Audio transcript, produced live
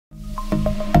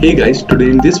Hey guys,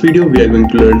 today in this video we are going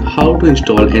to learn how to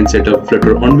install and set up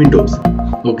Flutter on Windows.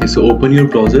 Okay, so open your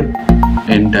browser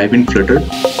and type in Flutter,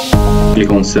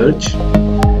 click on search,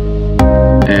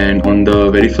 and on the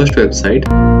very first website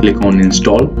click on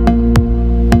install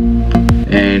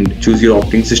and choose your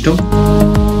operating system,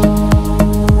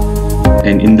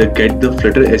 and in the get the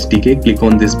Flutter SDK click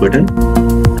on this button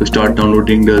to start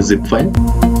downloading the zip file.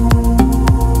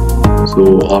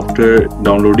 So after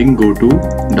downloading, go to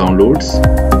downloads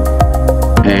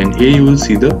and here you will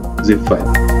see the zip file.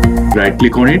 Right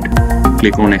click on it,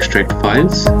 click on extract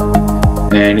files,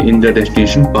 and in the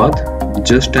destination path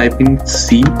just type in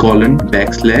c:\src.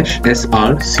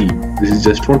 This is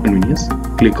just for convenience.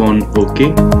 Click on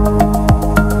OK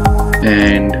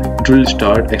and it will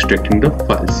start extracting the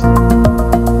files.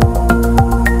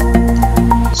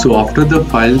 So after the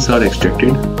files are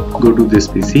extracted, go to this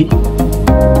PC,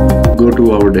 go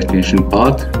to our destination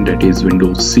path, that is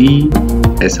Windows C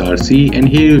src, and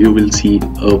here you will see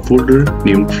a folder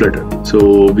named Flutter.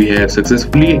 So we have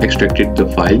successfully extracted the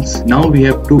files. Now we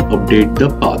have to update the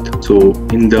path. So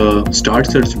in the start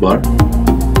search bar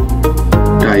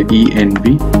type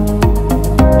env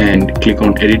and click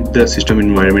on edit the system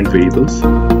environment variables.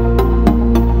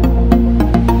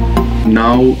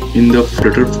 Now in the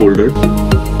Flutter folder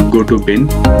go to bin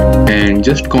and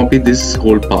just copy this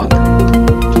whole path.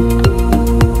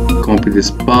 Copy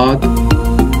this path,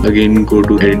 again go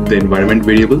to edit the environment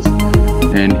variables,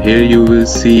 and here you will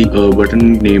see a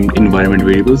button named environment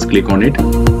variables. Click on it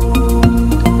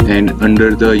and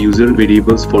under the user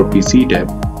variables for PC tab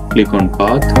click on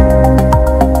path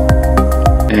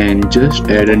and just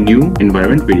add a new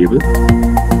environment variable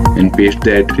and paste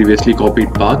that previously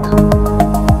copied path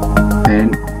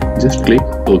and just click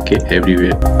OK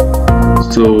everywhere.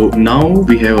 So now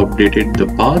we have updated the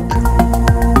path.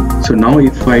 So now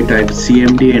if I type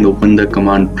cmd and open the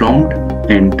command prompt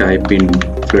and type in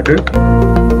Flutter,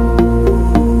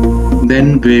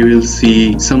 then we will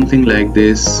see something like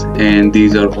this, and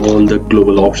these are all the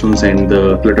global options and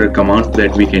the Flutter commands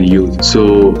that we can use.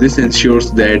 So this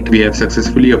ensures that we have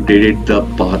successfully updated the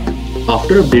path.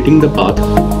 After updating the path,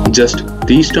 just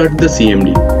restart the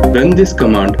cmd, run this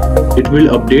command. It will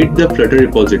update the Flutter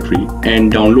repository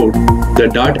and download the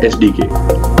Dart SDK.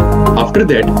 After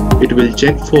that, it will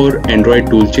check for Android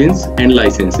toolchains and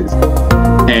licenses,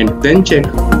 and then check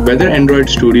whether Android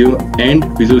Studio and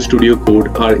Visual Studio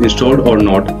Code are installed or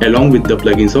not, along with the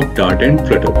plugins of Dart and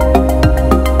Flutter.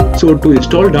 So to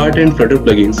install Dart and Flutter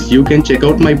plugins, you can check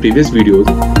out my previous videos,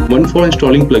 one for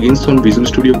installing plugins on Visual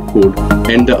Studio Code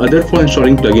and the other for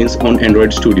installing plugins on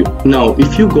Android Studio. Now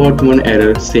if you got one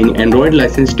error saying Android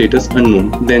license status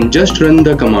unknown, then just run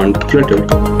the command flutter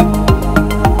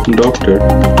doctor --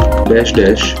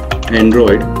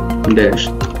 android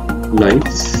 -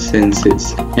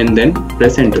 licenses and then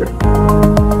press enter.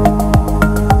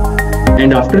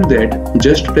 And after that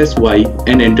just press Y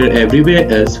and enter everywhere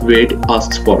else where it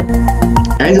asks for.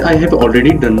 As I have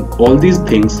already done all these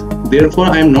things, therefore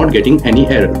I am not getting any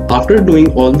error. After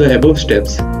doing all the above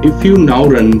steps, if you now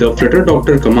run the flutter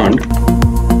doctor command,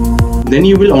 then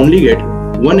you will only get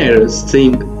one error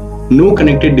saying no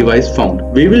connected device found.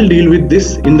 We will deal with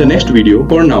this in the next video.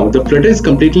 For now, the Flutter is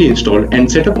completely installed and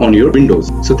set up on your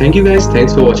Windows. So thank you guys,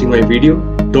 thanks for watching my video.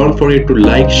 Don't forget to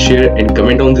like, share and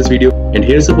comment on this video. And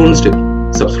here's a bonus tip.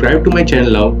 Subscribe to my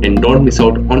channel now and don't miss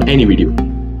out on any video.